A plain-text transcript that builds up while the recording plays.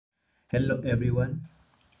Hello everyone.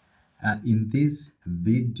 In this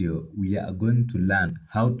video we are going to learn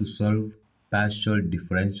how to solve partial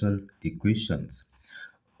differential equations.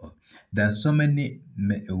 There are so many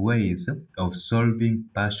ways of solving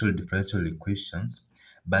partial differential equations,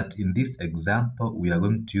 but in this example we are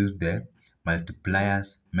going to use the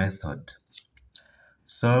multipliers method.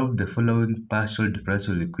 Solve the following partial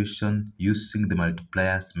differential equation using the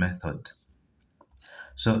multipliers method.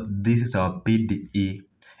 So this is our PDE,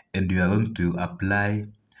 and we are going to apply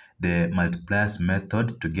the multipliers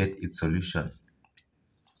method to get its solution.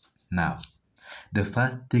 Now, the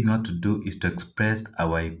first thing we have to do is to express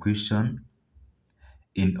our equation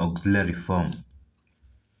in auxiliary form.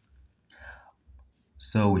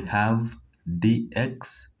 So we have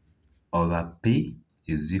dx over p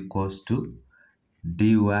is equals to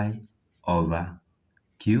dy over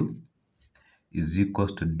q is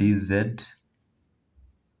equals to dz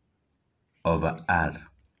over r.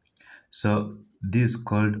 So this is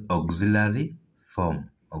called auxiliary form.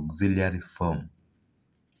 Auxiliary form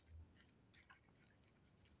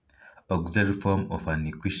of an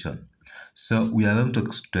equation. So we are going to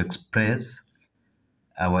express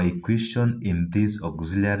our equation in this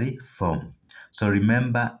auxiliary form. So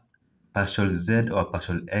remember, partial z or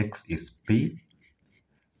partial x is p,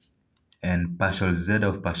 and partial z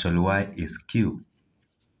of partial y is q.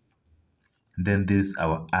 Then this is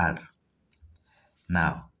our r.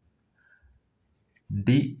 Now,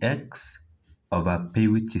 dx over p,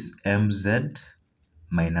 which is mz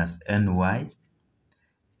minus ny,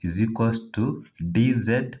 is equals to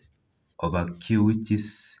dz over q, which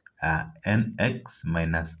is nx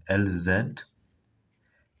minus lz,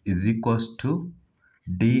 is equals to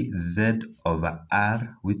dz over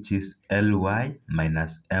r, which is ly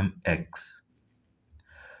minus mx.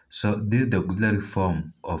 So this is the auxiliary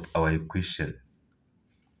form of our equation.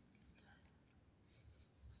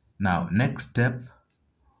 Now, next step,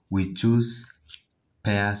 we choose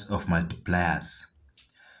pairs of multipliers.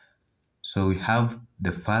 So we have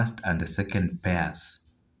the first and the second pairs.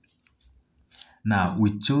 Now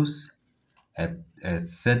we choose a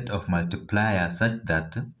set of multipliers such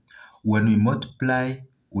that when we multiply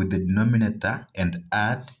with the denominator and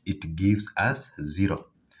add, it gives us 0.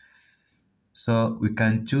 So we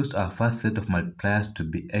can choose our first set of multipliers to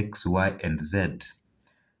be x, y, and z.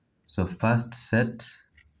 So first set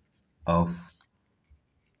of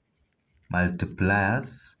multipliers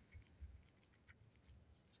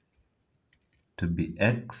to be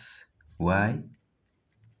x, y,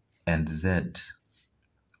 and z.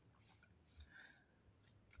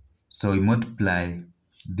 So we multiply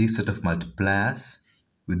this set of multipliers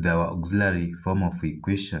with our auxiliary form of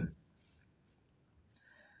equation.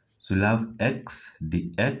 So we'll have x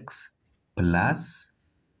dx plus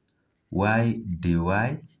y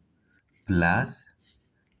dy plus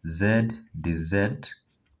z dz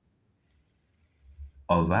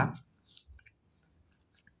over,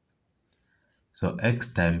 so x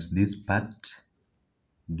times this part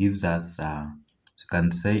gives us, so you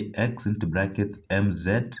can say x into brackets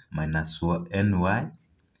mz minus ny,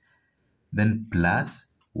 then plus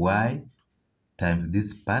y times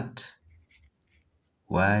this part,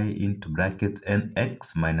 y into brackets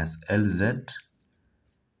nx minus lz,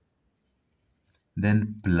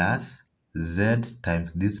 then plus z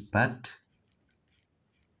times this part,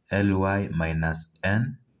 ly minus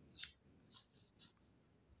n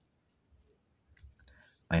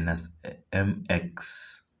minus mx.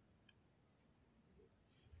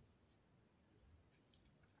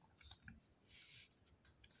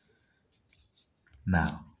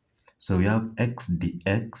 Now, so we have x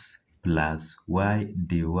dx plus y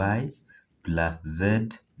dy plus z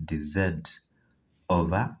dz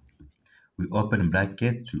over, we open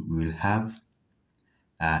bracket, we will have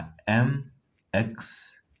mxz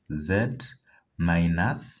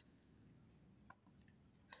minus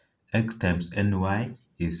x times ny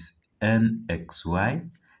is nxy,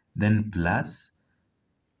 then plus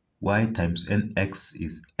y times nx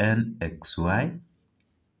is nxy,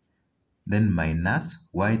 then minus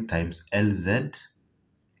y times lz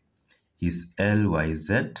is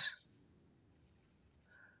lyz,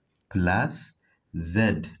 plus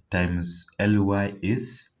z times ly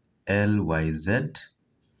is lyz,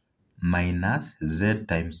 minus z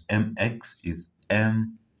times mx is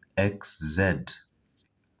mxz.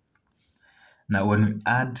 Now when we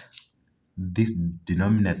add this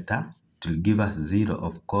denominator, it will give us 0.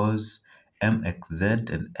 Of course, mxz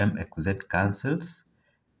and mxz cancels.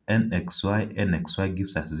 nxy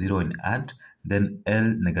gives us 0 and add. Then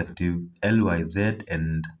negative lyz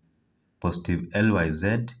and positive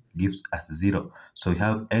lyz gives us 0. So we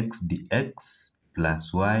have x dx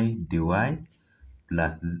plus y dy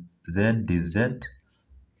plus z dz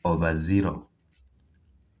over 0,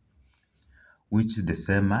 which is the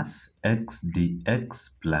same as x dx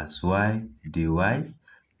plus y dy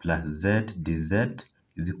plus z dz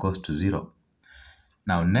is equals to 0.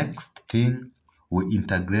 Now next thing, we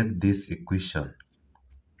integrate this equation.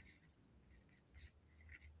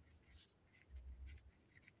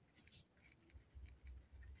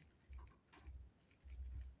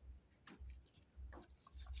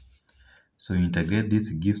 So integrate this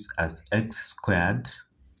gives us x squared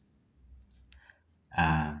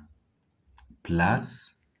plus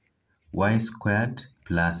y squared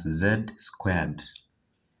plus z squared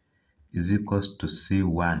is equals to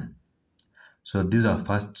c1. So this is our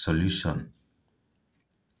first solution,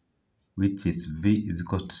 which is v is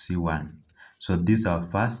equal to c1. So this is our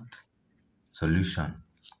first solution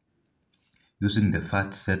using the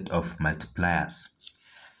first set of multipliers.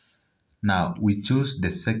 Now we choose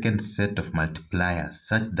the second set of multipliers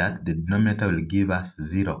such that the denominator will give us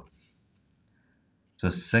 0.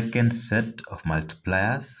 So second set of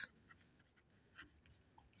multipliers,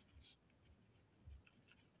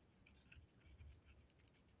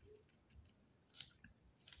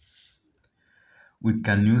 we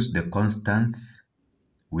can use the constants.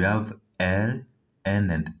 We have L,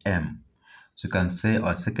 N, and M. So you can say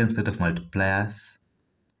our second set of multipliers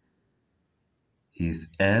is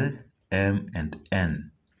L, M, and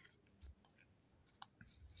N.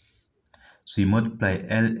 So you multiply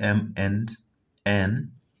L, M, and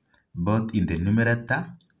N both in the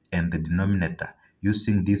numerator and the denominator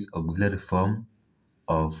using this auxiliary form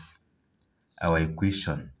of our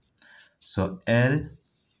equation. So L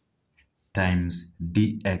times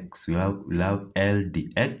dx, we'll have L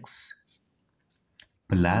dx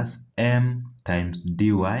plus M times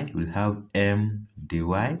dy, we'll have M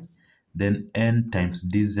dy. Then N times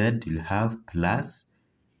dz, we'll have plus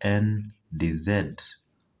N dz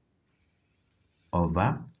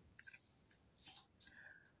over,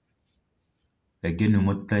 again we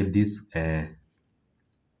multiply these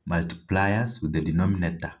multipliers with the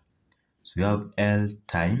denominator. So we have L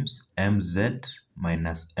times mz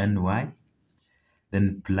minus ny,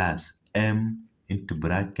 then plus M into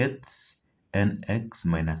brackets nx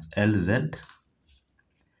minus lz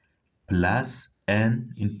plus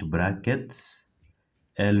N into brackets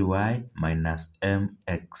ly minus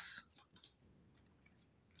mx.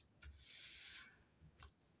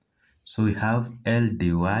 So we have L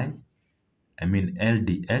dx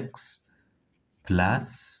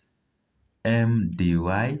plus M dy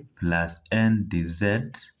plus N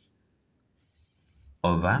dz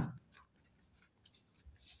over,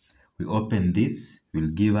 we open this, will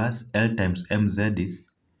give us L times mz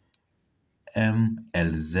is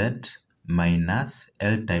mlz minus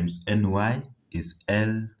L times ny is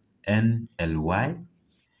lnly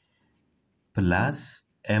plus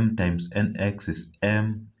M times nx is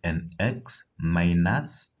mnx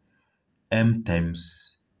minus M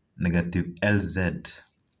times negative lz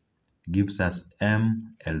gives us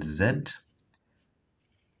mlz,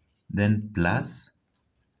 then plus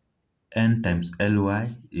N times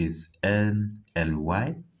ly is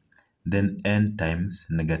nly, then N times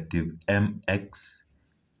negative mx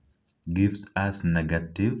gives us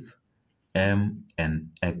negative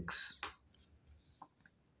mnx.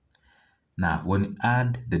 Now when we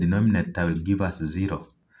add, the denominator will give us 0.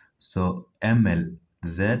 So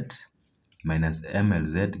mlz minus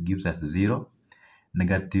mlz gives us 0.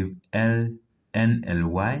 Negative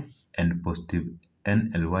nly and positive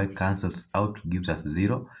nly cancels out, gives us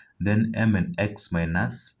 0. Then mnx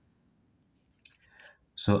minus,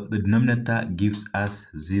 so the denominator gives us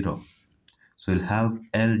 0. So we'll have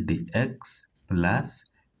L dx plus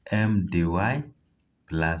M dy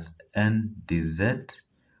plus N dz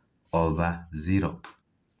over 0.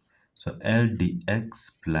 So L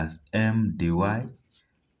dx plus M dy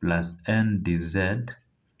plus N dz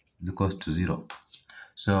is equals to 0.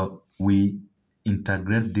 So we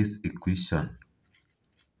integrate this equation.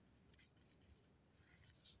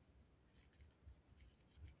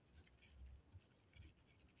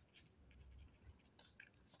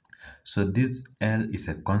 So this L is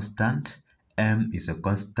a constant, M is a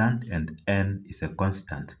constant, and N is a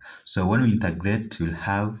constant. So when we integrate, we'll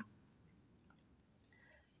have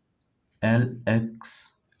Lx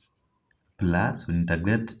plus, when we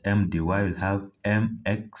integrate M dy, we'll have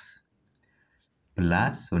Mx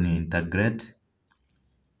plus, when we integrate,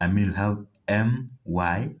 we'll have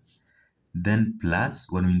My, then plus,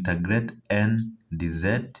 when we integrate N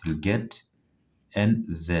dz, we'll get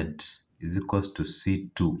Nz is equals to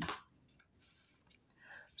C2.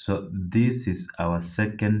 So this is our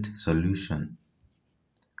second solution.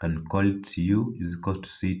 Can call it U is equal to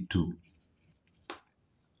C2.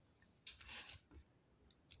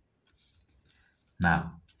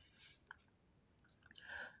 Now,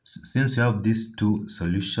 since you have these two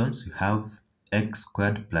solutions, you have x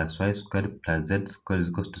squared plus y squared plus z squared is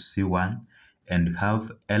equals to c1, and you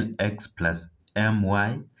have lx plus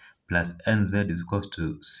my plus nz is equals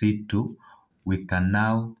to c2, we can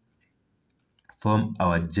now form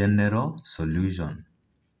our general solution.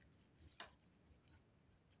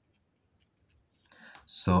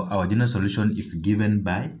 So our general solution is given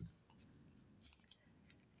by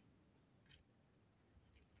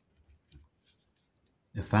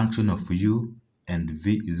a function of u and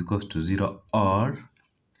v is equals to 0, or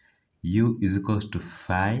u is equals to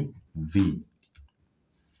phi v.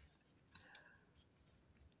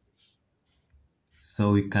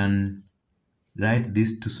 So we can write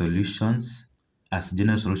these two solutions as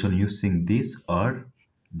general solution using this or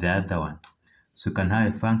the other one. So you can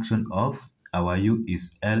have a function of our u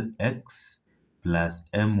is lx plus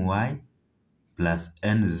my plus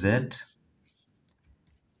nz,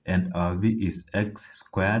 and our v is x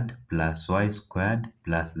squared plus y squared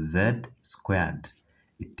plus z squared.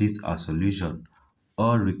 It is our solution.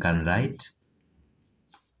 Or we can write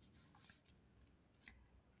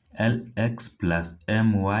lx plus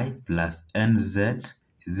my plus nz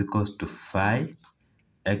is equals to phi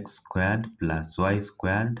x squared plus y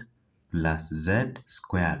squared plus z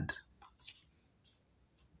squared.